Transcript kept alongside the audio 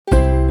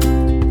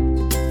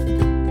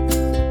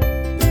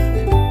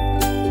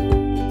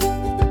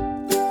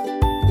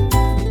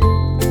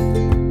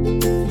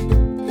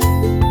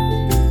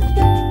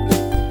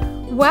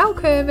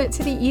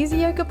to the Easy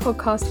Yoga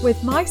podcast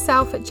with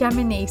myself,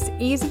 Gemma Nice,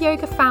 Easy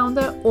Yoga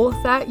founder,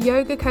 author,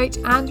 yoga coach,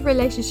 and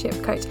relationship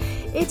coach.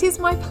 It is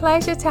my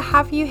pleasure to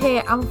have you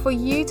here and for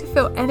you to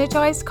feel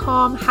energized,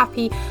 calm,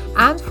 happy,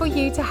 and for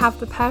you to have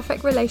the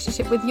perfect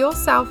relationship with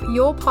yourself,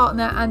 your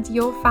partner, and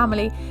your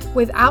family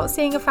without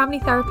seeing a family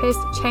therapist,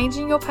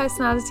 changing your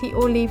personality,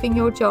 or leaving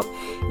your job.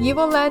 You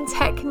will learn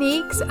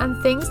techniques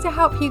and things to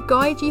help you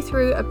guide you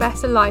through a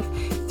better life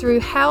through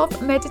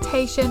health,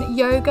 meditation,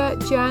 yoga,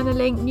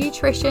 journaling,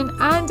 nutrition,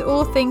 and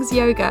all things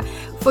yoga,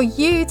 for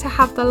you to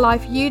have the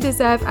life you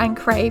deserve and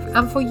crave,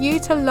 and for you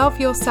to love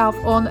yourself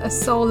on a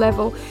soul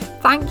level.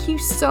 Thank you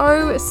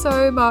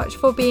so much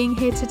for being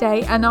here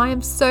today, and I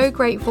am so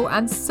grateful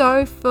and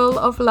so full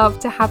of love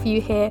to have you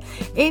here.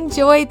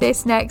 Enjoy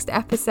this next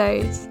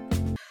episode.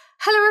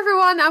 Hello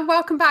everyone, and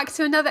welcome back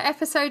to another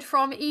episode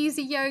from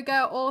Easy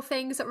Yoga, all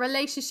things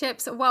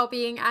relationships,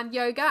 well-being and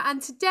yoga.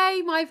 And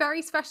today my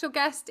very special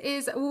guest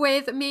is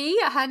with me.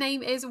 Her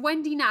name is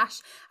Wendy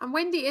Nash, and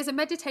Wendy is a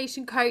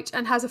meditation coach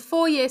and has a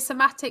 4-year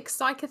somatic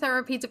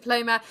psychotherapy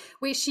diploma,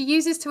 which she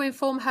uses to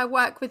inform her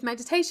work with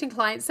meditation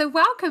clients. So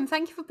welcome,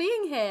 thank you for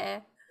being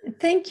here.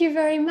 Thank you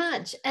very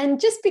much. And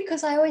just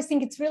because I always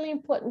think it's really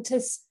important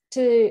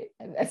to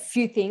a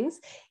few things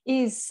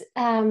is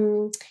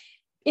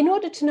in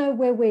order to know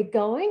where we're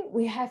going,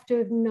 we have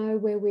to know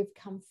where we've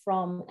come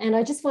from. And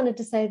I just wanted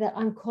to say that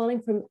I'm calling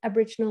from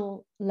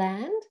Aboriginal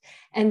land,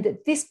 and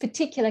that this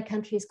particular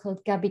country is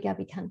called Gubbi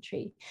Gubbi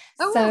country.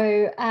 Oh,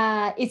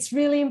 so it's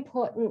really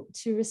important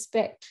to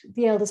respect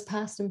the elders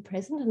past and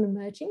present and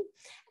emerging,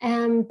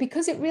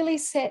 because it really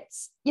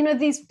sets,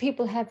 these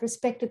people have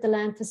respected the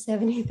land for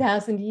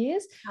 70,000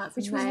 years,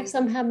 which we have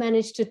somehow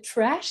managed to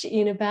trash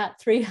in about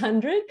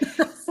 300.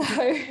 So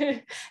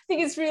I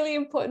think it's really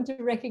important to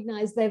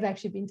recognize they've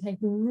actually been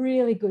taking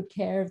really good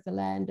care of the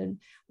land, and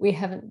we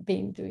haven't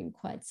been doing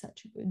quite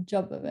such a good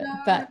job of it.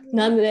 But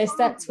nonetheless,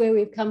 that's where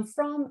we've come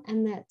from,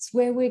 and that's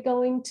where we're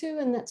going to,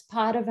 and that's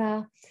part of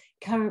our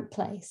current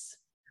place.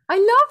 I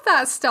love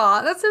that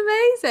start. That's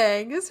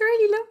amazing. It's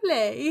really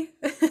lovely.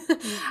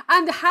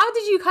 And how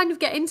did you kind of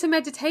get into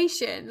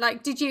meditation?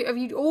 Like, have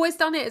you always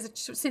done it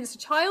since a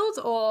child,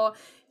 or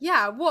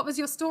what was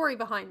your story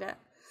behind it?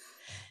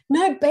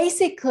 No,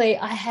 basically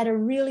I had a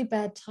really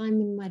bad time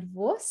in my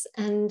divorce,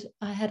 and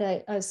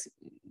I was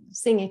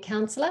seeing a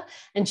counselor,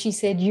 and she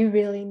said, you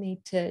really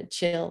need to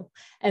chill.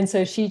 And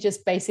so she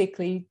just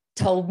basically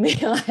told me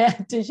I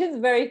had to. She's a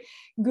very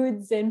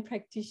good Zen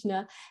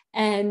practitioner.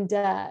 And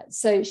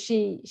so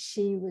she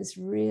was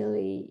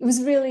really, it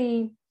was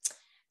really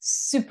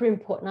super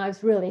important. I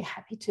was really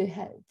happy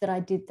that I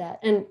did that.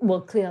 And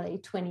well, clearly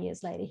 20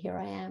 years later, here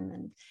I am,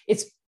 and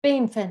it's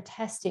been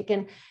fantastic.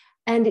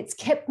 And it's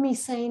kept me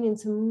sane in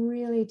some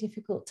really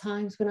difficult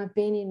times when I've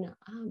been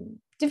in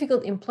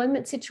difficult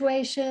employment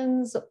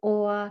situations,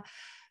 or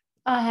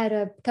I had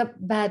a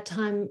bad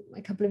time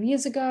a couple of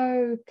years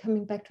ago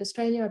coming back to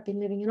Australia. I've been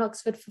living in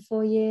Oxford for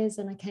 4 years,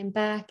 and I came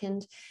back,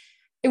 and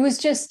it was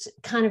just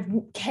kind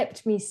of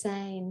kept me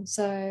sane.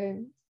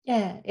 So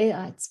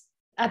it's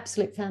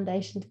absolute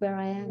foundation to where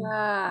I am.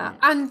 Yeah.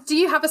 And do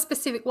you have a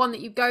specific one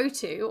that you go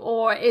to,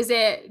 or is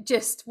it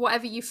just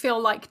whatever you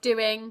feel like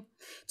doing?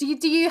 Do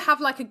you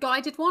have like a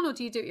guided one, or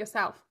do you do it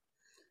yourself?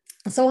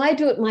 So I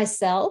do it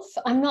myself.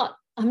 I'm not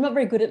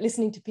very good at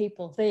listening to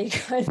people. There you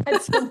go.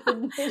 That's an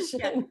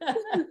admission.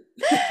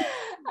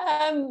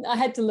 I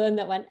had to learn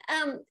that one.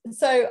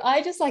 So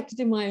I just like to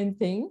do my own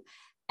thing.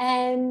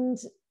 And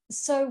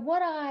so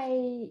what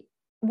I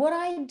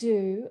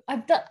do,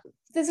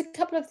 there's a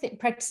couple of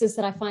practices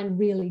that I find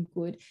really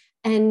good.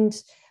 And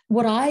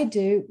what I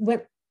do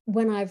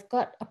when I've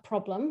got a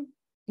problem,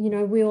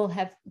 we all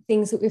have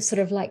things that we're sort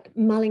of like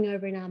mulling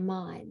over in our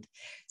mind.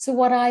 So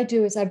what I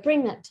do is I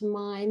bring that to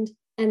mind,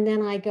 and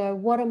then I go,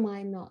 what am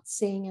I not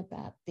seeing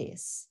about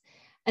this?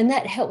 And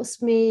that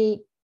helps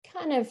me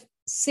kind of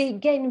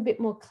gain a bit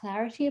more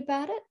clarity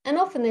about it. And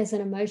often there's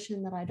an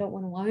emotion that I don't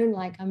want to own,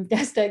 like I'm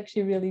just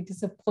actually really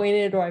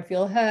disappointed, or I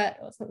feel hurt,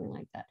 or something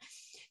like that.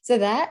 So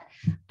that,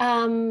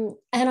 and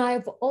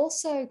I've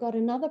also got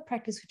another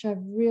practice which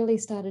I've really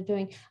started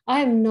doing.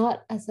 I am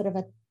not a sort of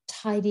a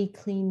tidy,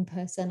 clean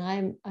person.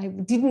 I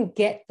didn't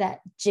get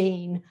that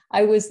gene.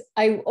 I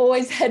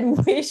always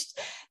had wished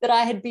that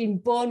I had been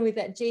born with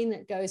that gene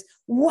that goes,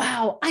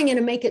 wow, I'm going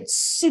to make it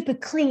super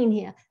clean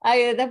here.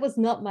 That was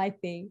not my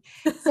thing.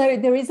 So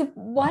there is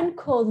one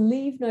called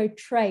Leave No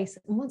Trace.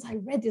 And once I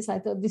read this, I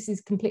thought this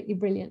is completely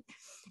brilliant.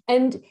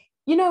 And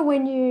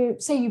when you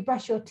say you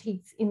brush your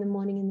teeth in the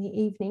morning and the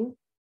evening,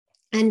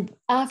 and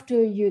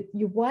after you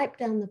wipe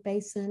down the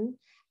basin,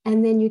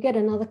 and then you get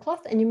another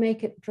cloth and you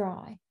make it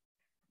dry,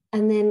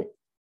 and then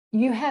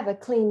you have a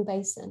clean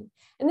basin.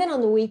 And then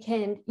on the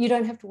weekend, you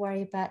don't have to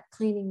worry about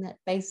cleaning that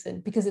basin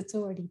because it's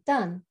already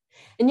done.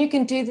 And you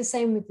can do the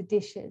same with the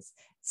dishes.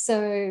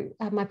 So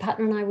my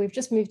partner and I, we've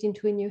just moved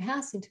into a new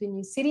house, into a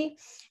new city.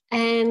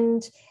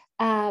 And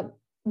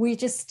we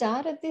just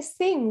started this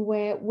thing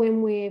where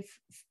when we've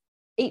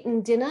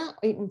eaten dinner,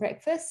 eaten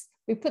breakfast,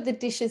 we put the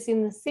dishes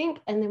in the sink,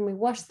 and then we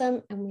wash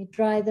them and we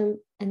dry them,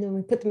 and then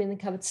we put them in the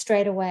cupboard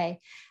straight away.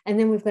 And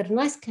then we've got a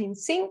nice clean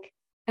sink,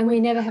 and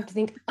we never have to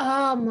think,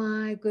 oh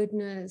my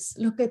goodness,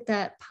 look at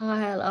that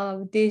pile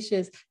of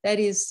dishes. That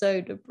is so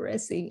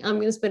depressing. I'm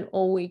going to spend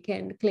all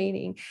weekend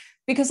cleaning,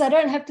 because I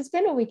don't have to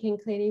spend a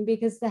weekend cleaning,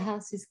 because the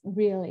house is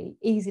really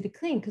easy to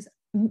clean, because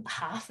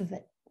half of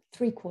it,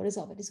 3/4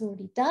 of it is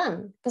already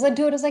done, because I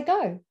do it as I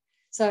go.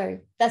 So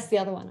that's the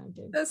other one I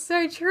do. That's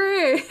so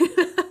true.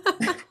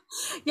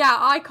 Yeah,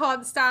 I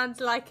can't stand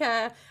like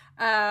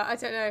I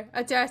don't know,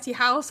 a dirty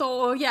house,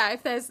 or yeah,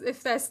 if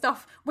there's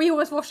stuff, we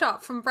always wash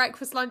up from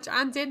breakfast, lunch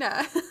and dinner.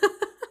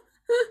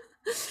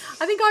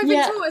 I think I've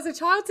been taught as a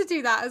child to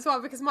do that as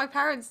well, because my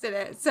parents did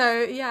it.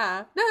 So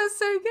yeah, no, that's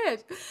so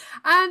good.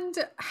 And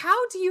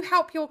how do you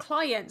help your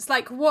clients?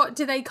 Like, what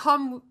do they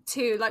come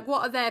to? Like,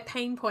 what are their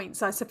pain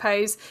points, I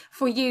suppose,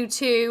 for you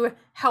to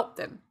help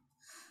them?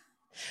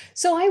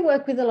 So I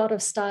work with a lot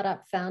of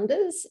startup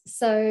founders.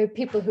 So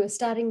people who are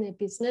starting their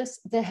business,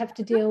 they have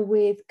to deal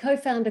with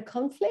co-founder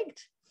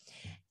conflict.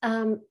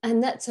 And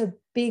that's a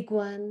big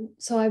one.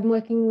 So I'm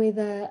working with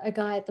a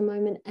guy at the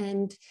moment,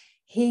 and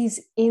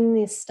he's in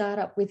this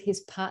startup with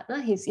his partner,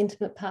 his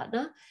intimate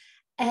partner,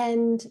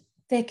 and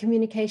their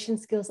communication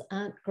skills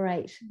aren't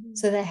great. Mm-hmm.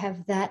 So they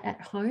have that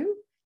at home,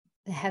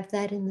 they have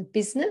that in the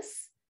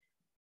business,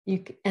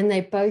 and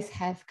they both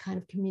have kind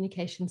of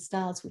communication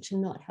styles which are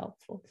not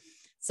helpful.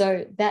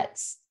 So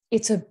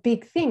it's a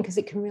big thing, because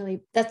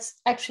that's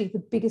actually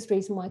the biggest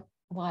reason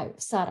why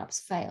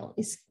startups fail,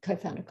 is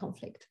co-founder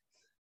conflict.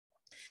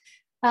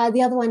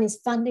 The other one is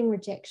funding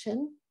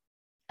rejection.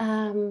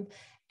 And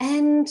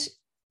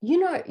you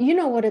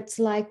know what it's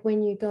like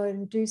when you go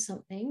and do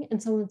something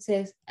and someone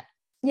says,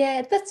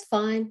 yeah, that's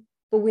fine,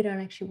 but we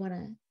don't actually want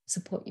to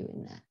support you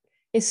in that.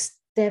 It's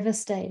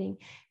devastating.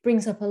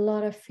 Brings up a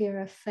lot of fear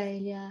of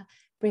failure,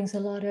 brings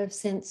a lot of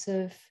sense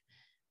of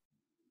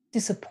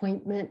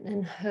disappointment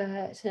and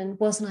hurt, and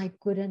wasn't I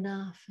good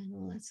enough, and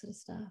all that sort of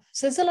stuff.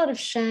 So there's a lot of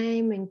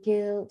shame and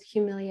guilt,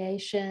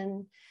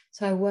 humiliation.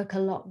 So I work a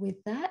lot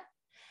with that.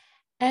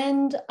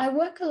 And I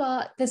work a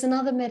lot. There's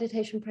another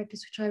meditation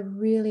practice which I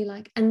really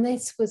like, and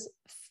this was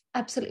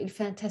absolutely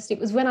fantastic.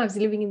 It was when I was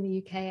living in the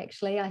UK,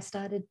 actually. I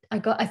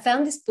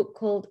found this book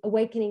called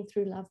Awakening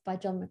Through Love by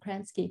John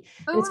McCransky.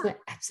 And it's my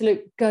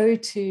absolute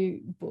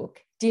go-to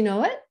book. Do you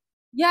know it?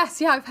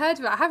 Yes, yeah, I've heard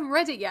of it. I haven't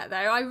read it yet,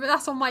 though.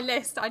 That's on my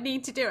list. I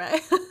need to do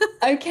it.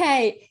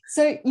 Okay,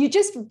 so you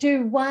just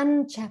do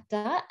one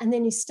chapter, and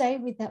then you stay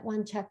with that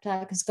one chapter,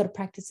 because it's got a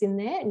practice in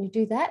there, and you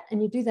do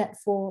that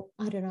for,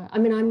 I don't know. I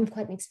mean, I'm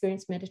quite an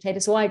experienced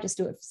meditator, so I just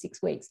do it for 6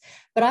 weeks.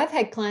 But I've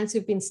had clients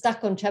who've been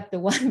stuck on chapter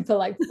 1 for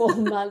like 4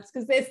 months,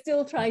 because they're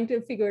still trying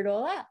to figure it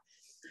all out.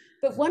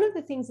 But one of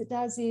the things it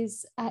does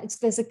is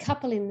there's a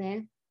couple in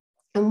there,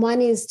 and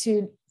one is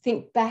to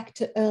think back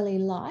to early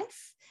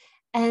life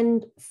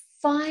and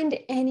find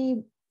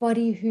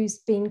anybody who's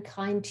been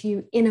kind to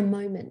you in a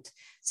moment.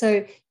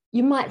 So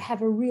you might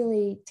have a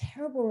really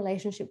terrible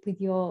relationship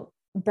with your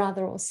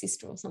brother or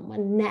sister or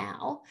someone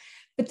now,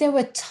 but there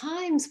were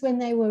times when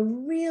they were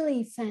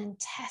really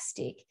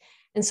fantastic.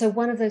 And so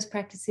one of those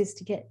practices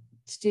to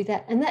do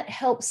that, and that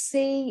helps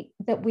see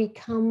that we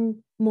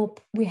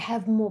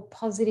have more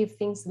positive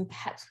things than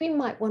perhaps we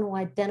might want to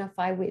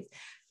identify with.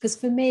 Because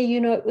for me,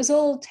 it was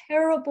all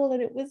terrible,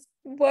 and it was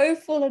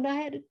woeful,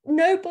 and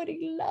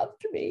nobody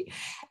loved me.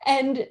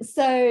 And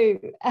so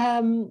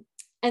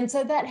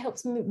that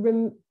helps me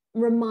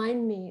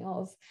remind me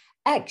of,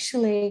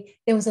 actually,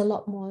 there was a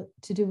lot more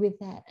to do with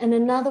that. And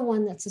another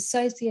one that's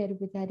associated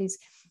with that is,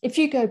 if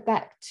you go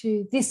back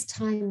to this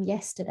time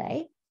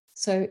yesterday,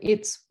 so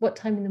it's what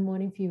time in the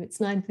morning for you? It's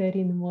 9:30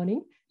 in the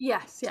morning.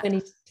 Yes, yeah.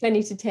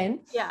 20 to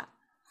 10. Yeah.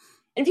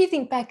 And if you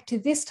think back to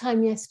this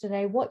time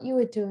yesterday, what you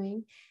were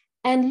doing,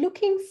 and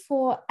looking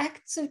for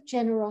acts of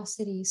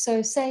generosity.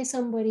 So say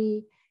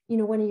somebody,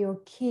 one of your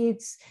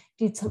kids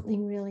did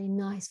something really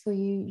nice for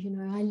you,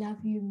 I love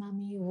you,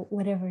 mummy, or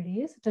whatever it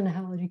is. I don't know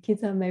how old your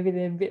kids are. Maybe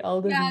they're a bit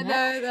older than that.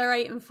 Yeah, no, they're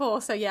 8 and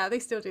 4. So yeah, they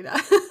still do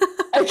that.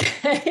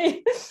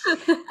 Okay.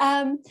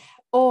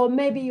 Or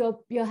maybe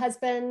your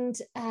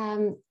husband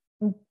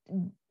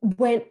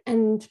went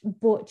and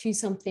bought you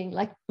something.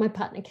 Like my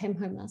partner came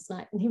home last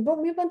night and he brought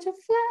me a bunch of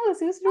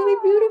flowers. It was really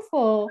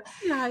beautiful.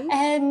 Nice.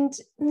 And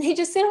he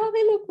just said, oh,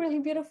 they look really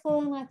beautiful,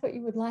 and I thought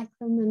you would like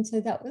them. And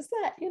so that was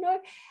that,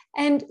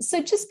 And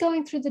so just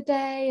going through the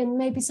day, and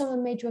maybe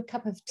someone made you a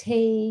cup of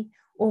tea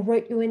or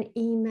wrote you an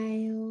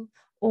email,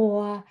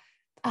 or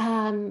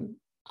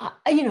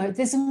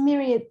there's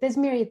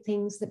myriad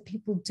things that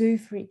people do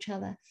for each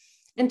other.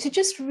 And to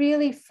just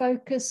really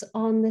focus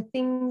on the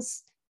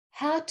things,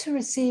 how to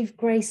receive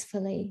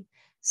gracefully.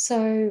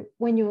 So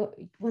when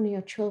one of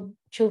your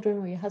children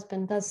or your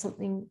husband does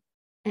something,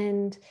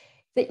 and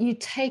that you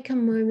take a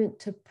moment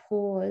to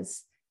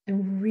pause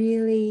and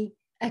really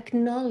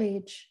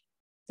acknowledge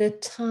the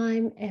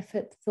time,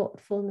 effort,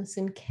 thoughtfulness,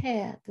 and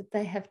care that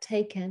they have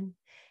taken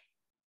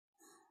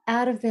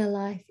out of their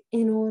life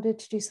in order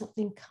to do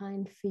something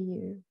kind for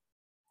you.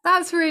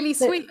 That's really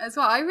But sweet as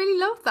well. I really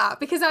love that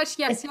because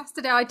actually, yes,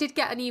 yesterday I did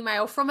get an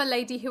email from a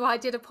lady who I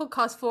did a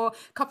podcast for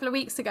a couple of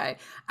weeks ago,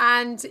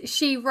 and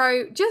she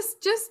wrote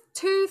just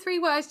 2-3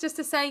 words just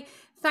to say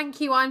thank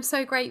you. I'm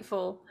so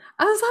grateful.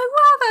 I was like,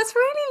 wow, that's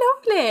really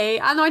lovely.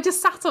 And I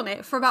just sat on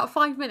it for about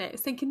 5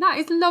 minutes thinking that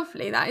is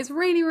lovely. That is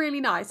really,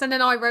 really nice. And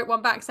then I wrote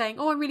one back saying,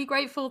 oh, I'm really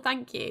grateful.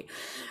 Thank you.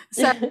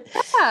 So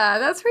yeah,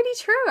 that's really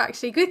true,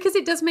 actually. Good because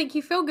it does make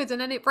you feel good, and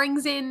then it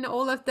brings in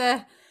all of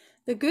the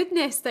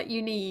goodness that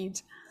you need.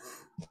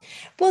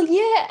 well,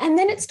 yeah, and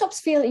then it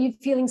stops you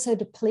feeling so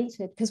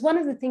depleted, because one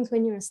of the things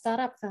when you're a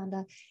startup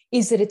founder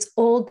is that it's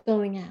all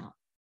going out.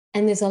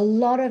 And there's a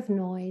lot of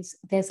noise.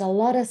 There's a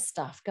lot of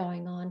stuff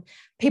going on.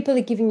 People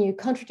are giving you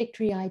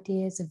contradictory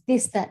ideas of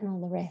this, that, and all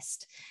the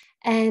rest.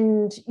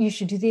 And you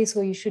should do this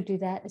or you should do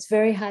that. It's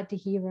very hard to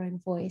hear your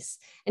own voice.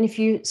 And if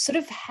you sort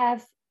of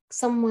have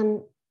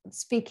someone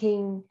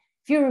speaking,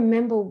 if you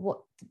remember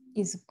what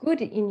is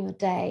good in your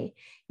day,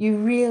 you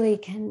really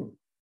can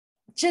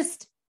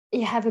just,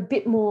 you have a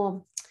bit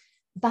more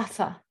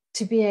buffer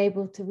to be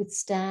able to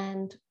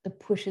withstand the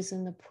pushes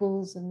and the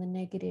pulls and the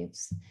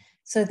negatives.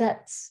 So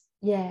that's,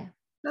 yeah.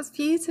 That's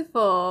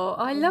beautiful.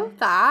 I love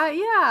that.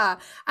 Yeah.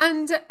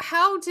 And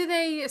how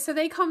do so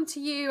they come to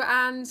you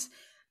and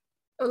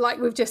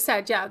like we've just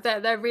said, yeah,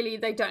 they're really,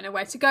 they don't know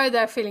where to go.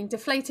 They're feeling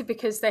deflated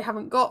because they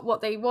haven't got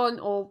what they want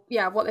or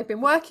what they've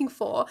been working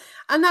for.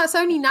 And that's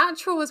only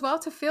natural as well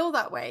to feel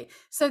that way.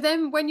 So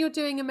then when you're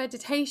doing a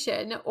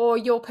meditation or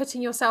you're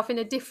putting yourself in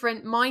a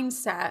different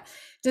mindset,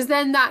 does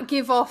then that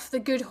give off the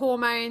good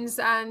hormones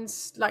and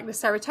like the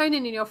serotonin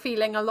and you're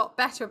feeling a lot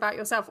better about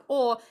yourself,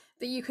 or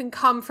that you can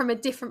come from a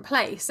different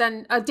place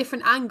and a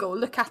different angle,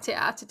 look at it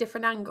at a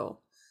different angle?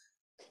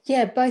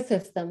 Yeah, both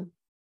of them.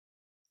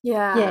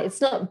 Yeah,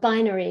 it's not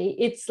binary.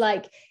 It's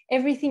like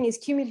everything is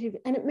cumulative,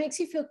 and it makes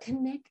you feel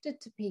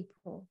connected to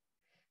people.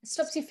 It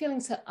stops you feeling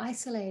so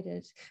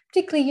isolated,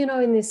 particularly,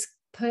 in this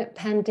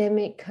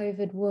pandemic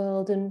COVID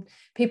world, and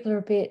people are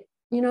a bit,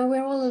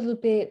 we're all a little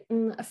bit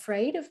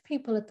afraid of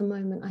people at the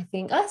moment, I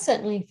think. I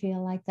certainly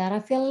feel like that.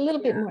 I feel a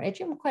little bit more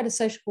edgy. I'm quite a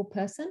sociable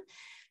person.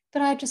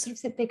 But I just sort of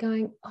sit there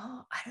going,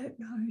 oh, I don't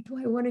know. Do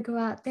I want to go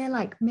out there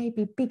like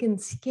maybe big and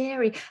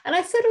scary? And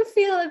I sort of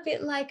feel a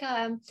bit like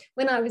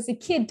when I was a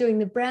kid doing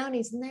the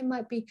brownies, and they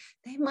might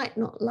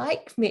not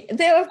like me.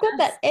 I've got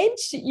that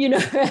edge,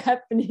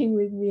 happening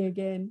with me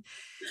again.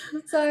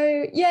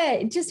 So yeah,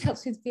 it just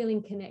helps with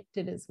feeling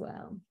connected as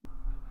well.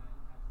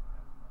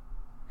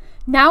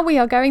 Now we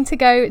are going to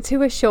go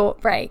to a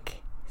short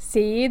break.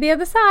 See you the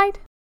other side.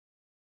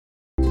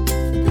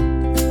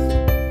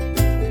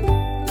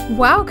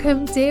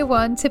 Welcome, dear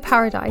one, to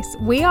Paradise.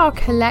 We are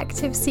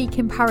collective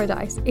seeking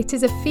paradise. It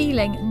is a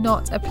feeling,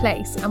 not a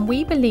place, and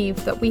we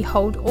believe that we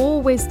hold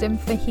all wisdom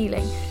for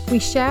healing. We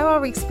share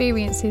our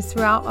experiences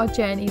throughout our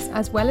journeys,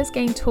 as well as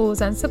gain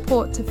tools and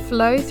support to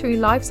flow through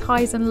life's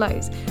highs and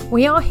lows.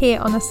 We are here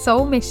on a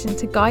soul mission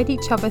to guide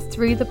each other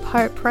through the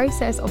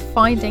process of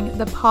finding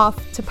the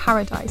path to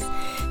paradise.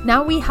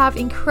 Now we have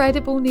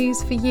incredible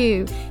news for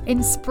you.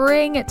 In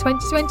spring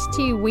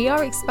 2022, we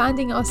are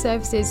expanding our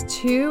services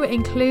to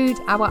include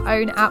our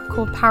own app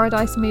called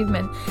Paradise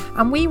Movement,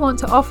 and we want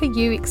to offer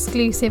you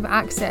exclusive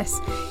access.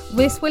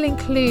 This will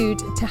include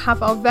to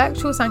have our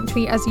virtual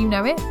sanctuary as you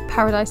know it,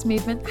 Paradise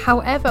Movement.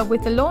 However,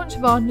 with the launch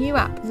of our new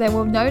app, there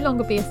will no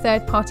longer be a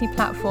third-party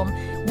platform.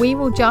 We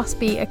will just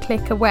be a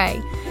click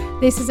away.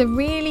 This is a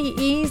really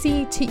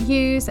easy to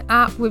use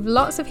app with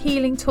lots of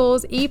healing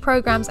tools,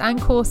 e-programs and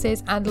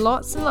courses, and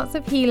lots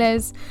of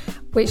healers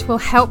which will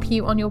help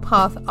you on your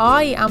path.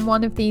 I am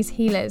one of these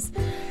healers.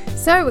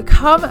 So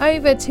come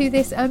over to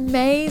this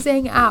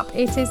amazing app.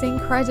 It is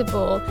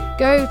incredible.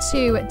 Go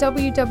to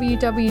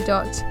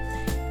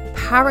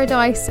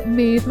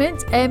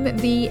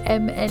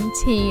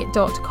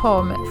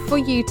www.paradisemovement.com for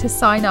you to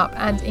sign up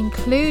and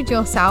include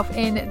yourself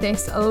in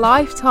this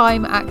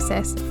lifetime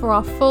access for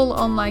our full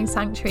online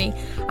sanctuary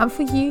and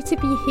for you to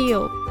be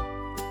healed.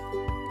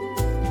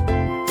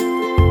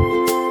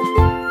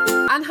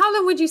 And how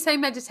long would you say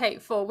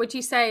meditate for? Would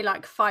you say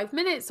like 5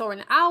 minutes or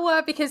an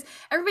hour? Because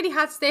everybody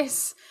has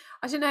this,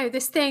 I don't know,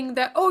 this thing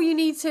that, oh, you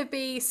need to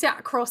be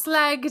sat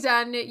cross-legged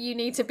and you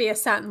need to be a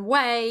certain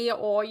way,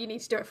 or you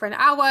need to do it for an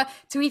hour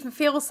to even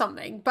feel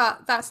something.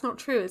 But that's not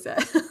true, is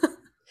it?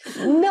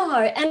 No.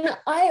 And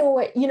I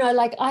always,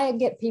 I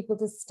get people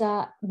to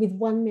start with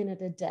 1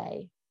 minute a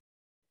day.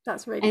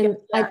 That's really good.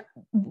 Yeah.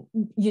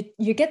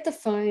 You get the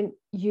phone,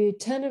 you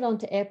turn it on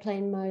to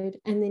airplane mode,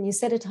 and then you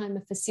set a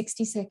timer for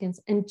 60 seconds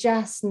and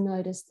just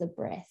notice the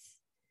breath,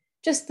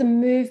 just the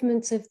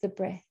movements of the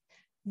breath.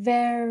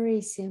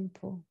 Very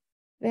simple,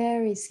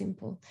 very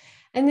simple.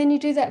 And then you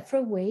do that for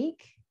a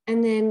week.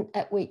 And then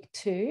at week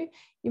 2,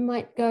 you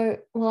might go,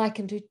 well, I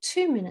can do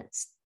 2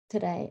 minutes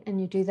today. And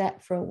you do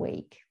that for a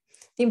week.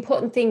 The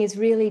important thing is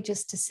really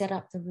just to set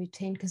up the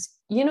routine, because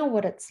you know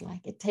what it's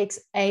like. It takes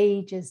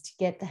ages to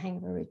get the hang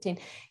of a routine,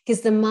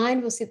 because the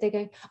mind will sit there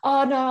going,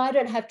 oh, no, I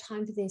don't have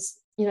time for this.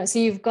 So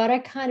you've got to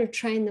kind of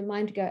train the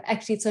mind to go,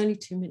 actually, it's only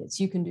 2 minutes.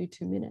 You can do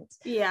 2 minutes.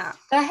 Yeah.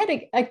 I had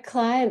a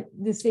client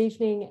this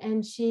evening,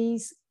 and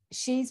she's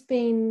she's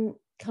been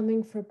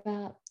coming for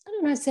about, I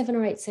don't know, 7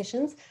 or 8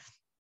 sessions.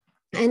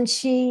 And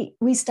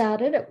we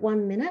started at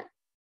 1 minute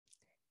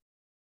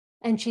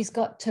and she's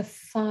got to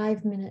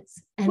 5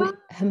 minutes. And what?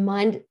 her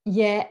mind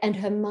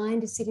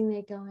is sitting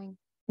there going,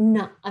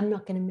 no, I'm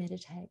not going to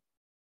meditate.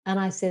 And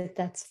I said,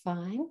 that's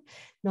fine,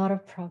 not a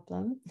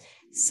problem.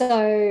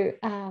 So,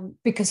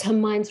 because her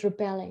mind's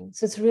rebelling.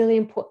 So it's really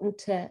important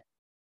to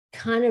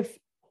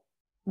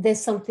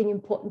there's something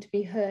important to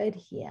be heard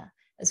here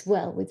as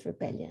well with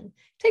rebellion.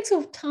 It takes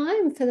all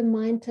time for the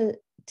mind to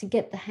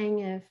get the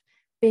hang of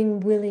being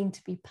willing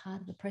to be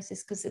part of the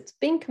process, because it's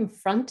been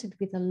confronted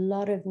with a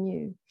lot of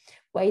new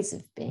ways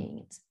of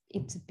being.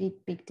 It's a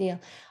big deal.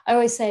 I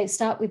always say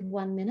start with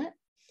 1 minute.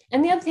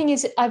 And the other thing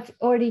is, I've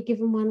already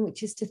given one,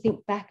 which is to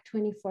think back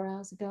 24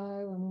 hours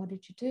ago and what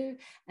did you do?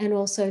 And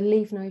also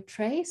leave no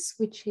trace,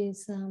 which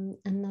is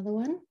another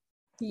one.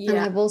 Yeah. And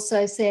I've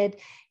also said,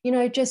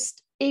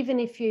 just even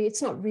if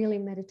it's not really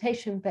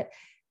meditation, but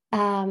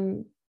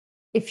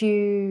if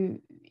you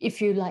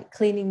like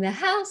cleaning the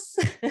house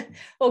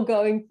or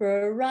going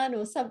for a run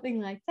or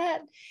something like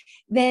that,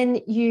 then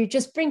you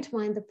just bring to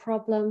mind the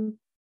problem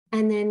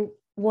and then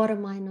what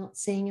am I not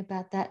seeing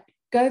about that?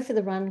 Go for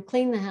the run,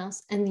 clean the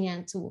house, and the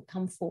answer will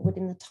come forward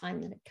in the time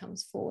that it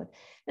comes forward.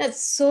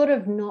 That's sort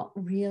of not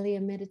really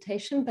a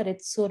meditation, but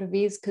it sort of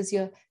is, because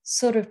you're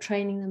sort of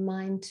training the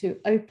mind to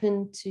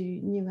open to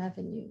new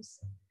avenues.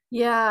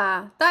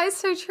 Yeah, that is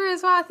so true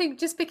as well. I think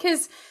just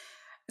because,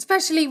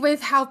 especially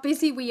with how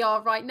busy we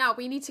are right now,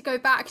 we need to go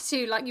back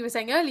to, like you were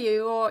saying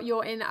earlier,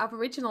 you're in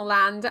Aboriginal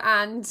land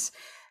and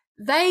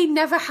they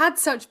never had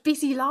such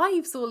busy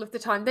lives all of the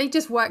time. They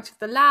just worked with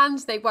the land,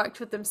 they worked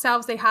with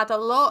themselves, they had a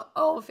lot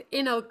of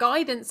inner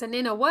guidance and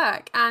inner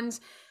work. And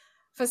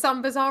for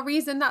some bizarre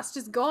reason, that's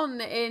just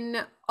gone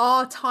in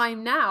our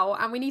time now.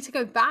 And we need to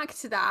go back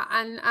to that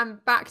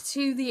and back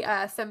to the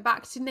earth and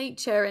back to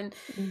nature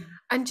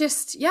and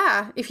just,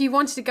 if you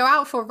wanted to go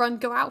out for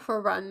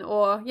a run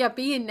or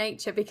be in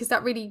nature, because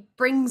that really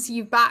brings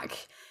you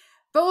back.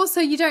 But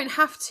also you don't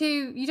have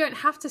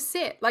to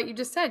sit, like you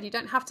just said, you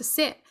don't have to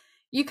sit.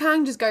 You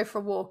can just go for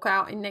a walk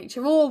out in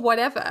nature or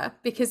whatever,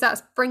 because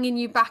that's bringing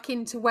you back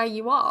into where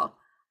you are.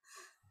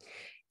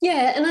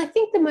 Yeah, and I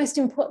think the most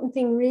important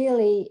thing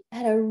really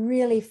at a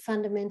really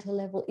fundamental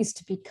level is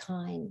to be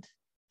kind.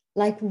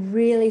 Like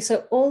really,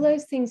 so all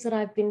those things that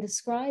I've been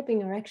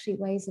describing are actually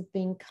ways of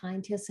being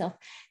kind to yourself.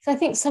 So I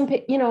think some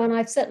people, and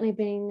I've certainly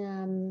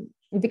been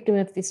a victim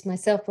of this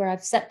myself, where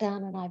I've sat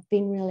down and I've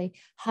been really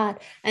hard.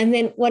 And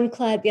then one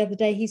client the other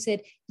day, he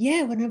said,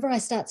 yeah, whenever I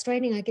start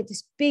straightening, I get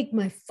this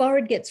my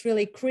forehead gets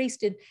really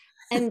creased.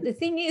 And the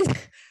thing is,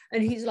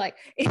 and he's like,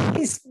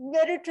 he's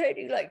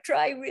meditating, like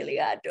trying really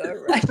hard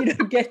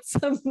to get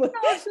somewhere.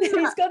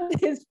 He's got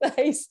this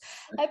face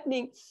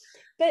happening.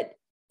 But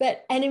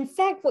and in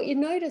fact, what you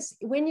notice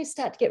when you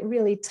start to get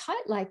really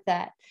tight like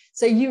that,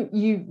 so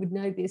you would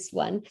know this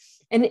one.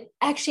 And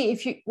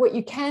actually, what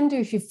you can do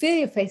if you feel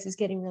your face is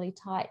getting really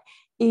tight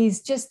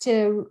is just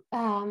to,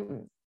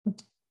 how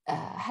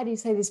do you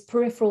say this,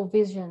 peripheral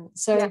vision.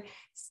 So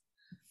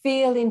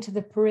feel into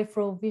the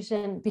peripheral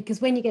vision,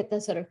 because when you get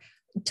the sort of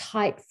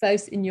tight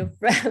face in your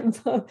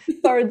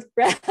forehead's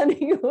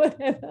browning or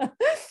whatever,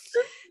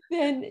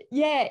 then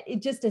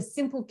just a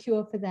simple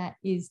cure for that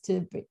is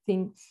to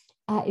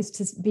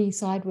be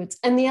sideways.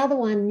 And the other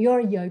one, you're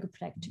a yoga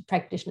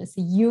practitioner,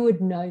 so you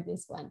would know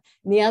this one.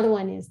 And the other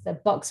one is the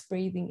box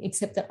breathing,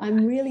 except that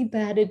I'm really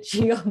bad at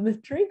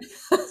geometry,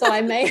 so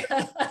I may.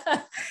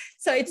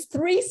 So it's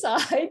 3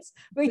 sides,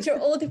 which are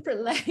all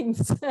different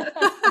lengths.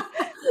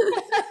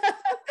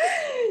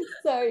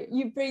 So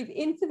you breathe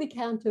in for the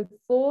count of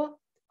 4,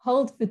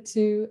 hold for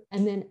 2,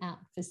 and then out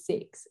for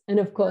 6. And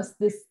of course,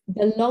 the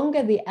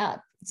longer the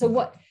out. So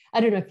what? I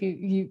don't know if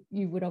you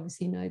would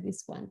obviously know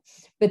this one,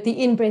 but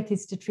the in-breath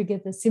is to trigger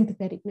the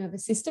sympathetic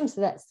nervous system.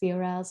 So that's the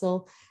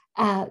arousal.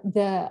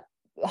 The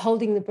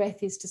holding the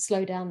breath is to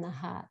slow down the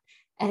heart.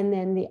 And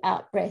then the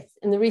out-breath.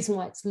 And the reason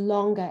why it's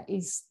longer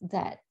is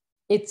that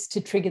it's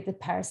to trigger the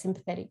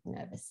parasympathetic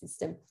nervous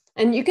system.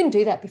 And you can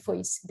do that before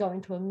you go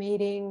into a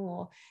meeting,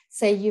 or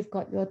say you've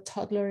got your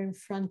toddler in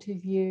front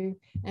of you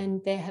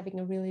and they're having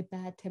a really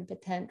bad temper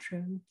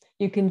tantrum.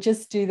 You can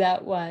just do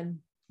that one.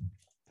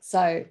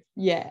 So,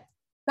 yeah.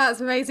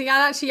 That's amazing. And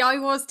actually, I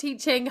was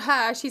teaching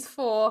her, she's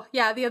 4.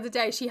 Yeah, the other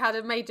day she had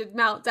a major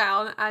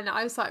meltdown and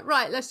I was like,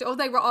 right,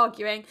 they were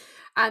arguing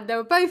and they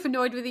were both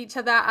annoyed with each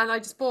other. And I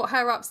just brought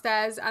her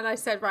upstairs and I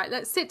said, right,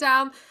 let's sit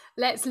down.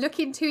 Let's look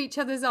into each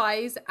other's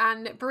eyes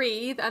and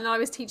breathe. And I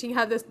was teaching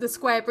her the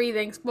square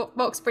breathing,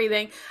 box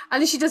breathing.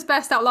 And then she just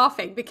burst out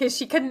laughing because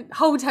she couldn't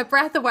hold her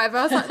breath or whatever.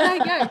 I was like, there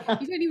you go.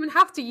 You don't even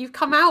have to. You've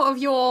come out of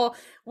your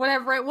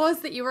whatever it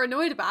was that you were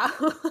annoyed about.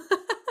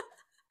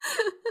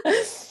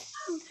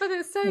 But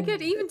it's so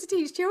good, even to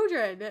teach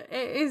children. It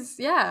is,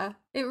 it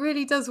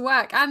really does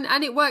work.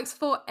 And it works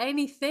for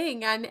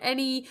anything and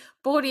any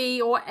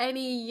body or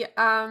any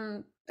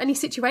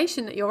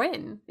situation that you're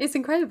in. It's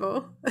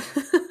incredible.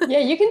 Yeah,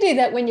 you can do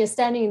that when you're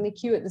standing in the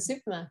queue at the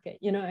supermarket,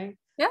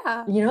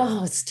 Yeah.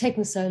 it's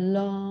taking so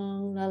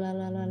long, la, la,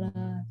 la, la, la.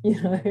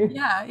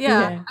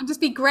 Yeah. And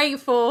just be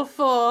grateful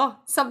for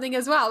something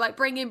as well, like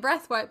bring in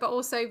breath work, but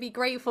also be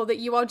grateful that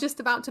you are just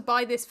about to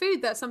buy this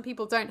food that some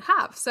people don't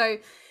have. So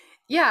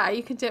yeah,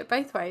 you can do it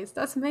both ways.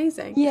 That's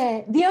amazing.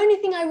 Yeah. The only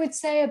thing I would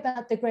say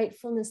about the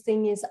gratefulness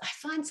thing is I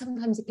find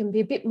sometimes it can be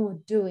a bit more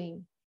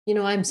doing.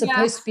 I'm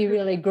supposed to be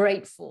really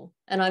grateful,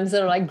 and I'm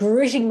sort of like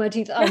gritting my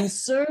teeth. I'm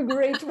so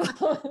grateful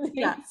for this.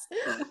 Yeah.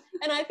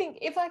 And I think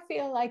if I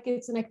feel like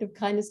it's an act of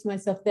kindness to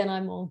myself, then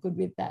I'm all good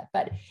with that.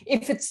 But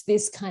if it's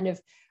this kind of,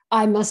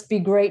 I must be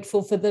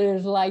grateful for the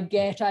little I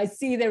get, I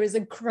see there is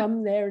a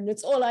crumb there and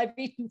it's all I've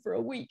eaten for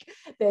a week,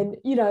 then,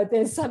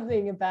 there's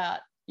something about,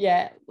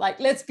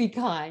 like, let's be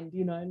kind,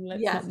 and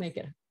let's not make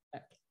it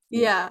hurt.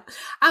 Yeah.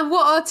 And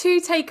what are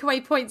 2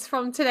 takeaway points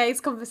from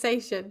today's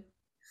conversation?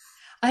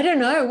 I don't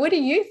know. What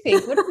do you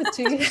think? What are the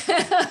 2?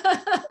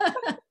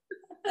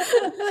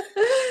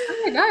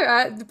 I don't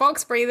know. The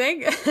box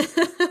breathing.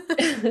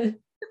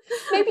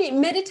 Maybe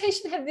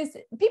meditation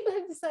people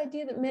have this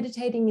idea that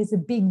meditating is a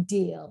big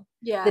deal.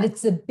 Yeah. That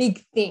it's a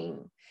big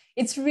thing.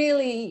 It's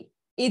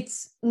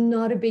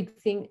not a big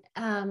thing.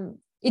 And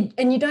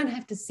you don't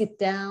have to sit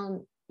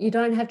down. You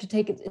don't have to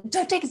take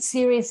it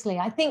seriously.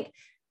 I think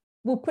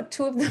we'll put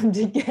 2 of them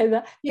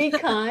together. Be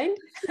kind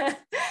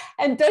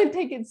and don't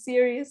take it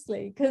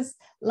seriously, because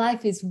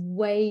life is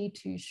way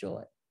too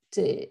short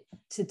to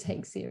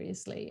take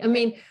seriously. I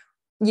mean,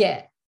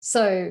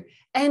 so,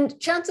 and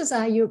chances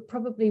are you're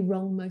probably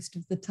wrong most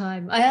of the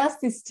time. I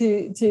asked this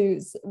to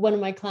one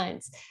of my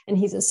clients, and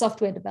he's a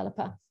software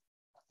developer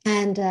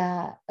and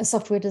a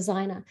software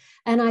designer.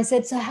 And I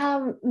said, so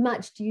how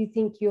much do you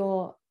think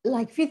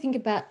if you think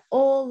about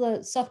all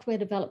the software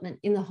development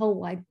in the whole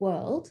wide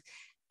world,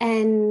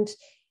 and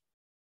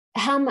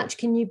how much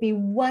can you be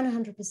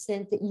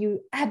 100% that you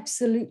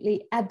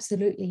absolutely,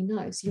 absolutely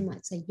know? So you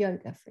might say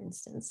yoga, for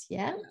instance.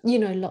 Yeah. You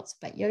know lots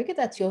about yoga.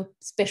 That's your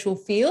special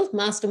field,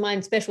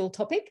 mastermind special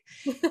topic.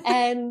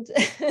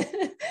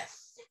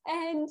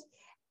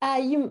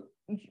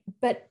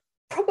 But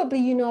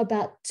probably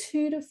about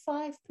 2 to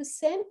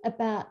 5%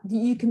 about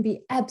you can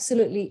be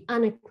absolutely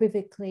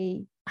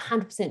unequivocally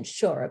 100%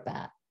 sure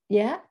about.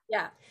 Yeah.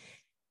 Yeah.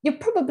 You're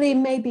probably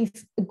maybe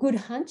a good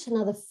hunch,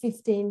 another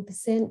 15%,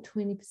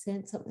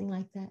 20%, something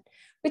like that,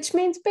 which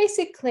means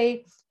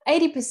basically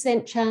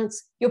 80%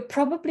 chance you're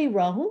probably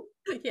wrong.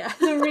 Yeah.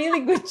 It's a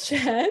really good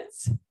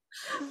chance.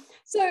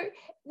 So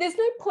there's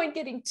no point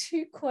getting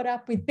too caught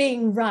up with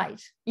being right.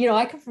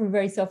 I come from a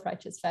very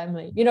self-righteous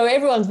family.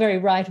 Everyone's very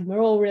right and we're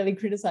all really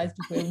criticized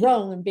if we're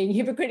wrong and being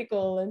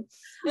hypocritical. And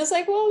it's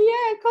like, well,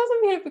 yeah, of course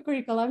I'm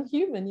hypocritical. I'm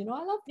human.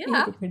 I love to be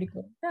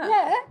hypocritical.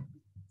 Yeah.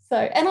 So,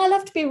 and I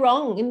love to be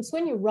wrong. And it's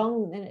when you're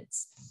wrong, then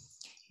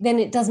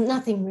it doesn't,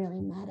 nothing really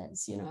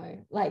matters,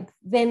 like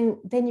then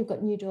you've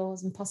got new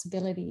doors and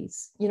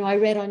possibilities. I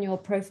read on your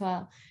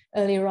profile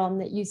earlier on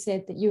that you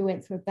said that you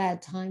went through a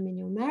bad time in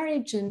your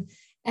marriage, and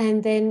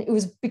then it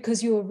was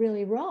because you were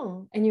really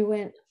wrong and you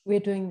went, we're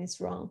doing this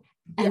wrong.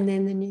 And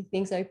then the new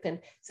things open.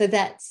 So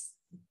that's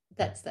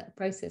that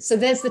process. So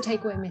there's the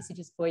takeaway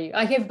messages for you.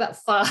 I gave about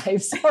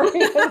 5. Sorry.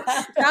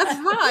 That's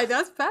fine.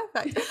 That's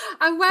perfect.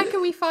 And where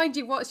can we find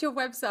you? What's your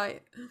website?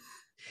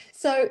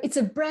 So it's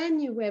a brand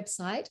new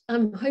website.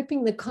 I'm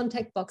hoping the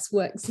contact box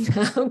works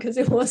now because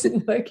it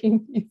wasn't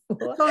working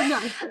before. Oh, no.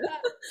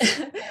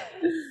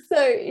 So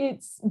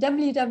it's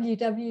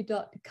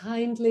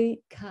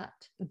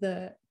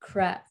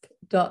www.kindlycutthecrap.com.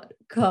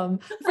 A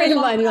friend of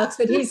mine in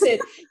Oxford, he said,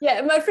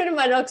 my friend of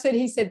mine in Oxford,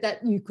 he said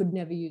that you could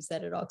never use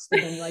that at Oxford.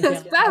 And like,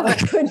 I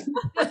couldn't.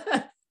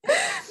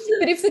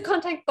 But if the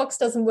contact box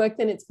doesn't work,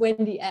 then it's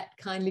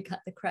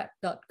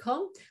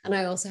wendy@kindlycutthecrap.com. And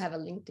I also have a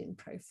LinkedIn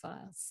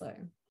profile. So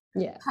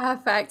yeah.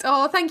 Perfect.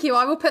 Oh, thank you.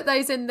 I will put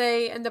those in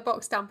the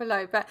box down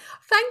below. But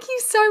thank you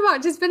so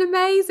much. It's been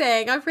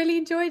amazing. I've really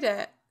enjoyed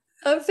it.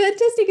 Oh,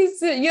 fantastic.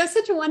 You're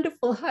such a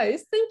wonderful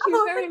host. Thank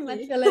you very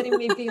much for letting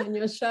me be on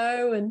your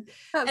show and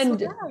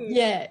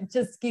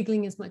just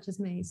giggling as much as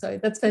me. So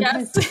that's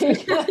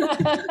fantastic. Yes.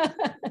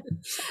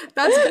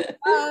 That's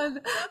fun.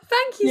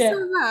 Thank you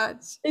so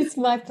much. It's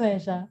my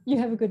pleasure. You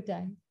have a good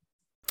day.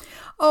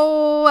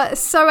 Oh,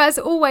 so as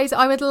always,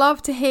 I would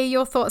love to hear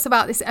your thoughts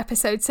about this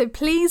episode. So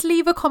please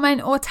leave a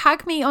comment or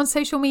tag me on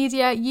social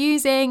media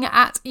using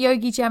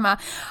 @YogiGemma.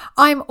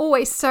 I'm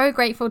always so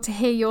grateful to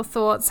hear your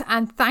thoughts,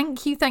 and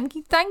thank you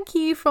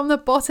from the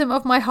bottom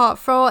of my heart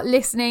for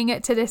listening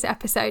to this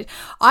episode.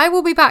 I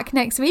will be back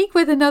next week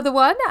with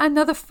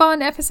another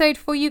fun episode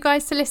for you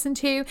guys to listen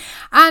to.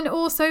 And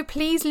also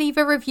please leave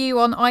a review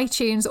on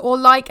iTunes or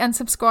like and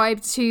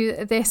subscribe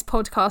to this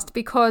podcast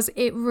because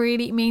it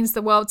really means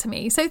the world to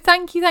me. So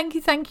thank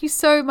you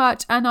so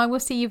much, and I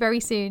will see you very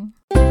soon.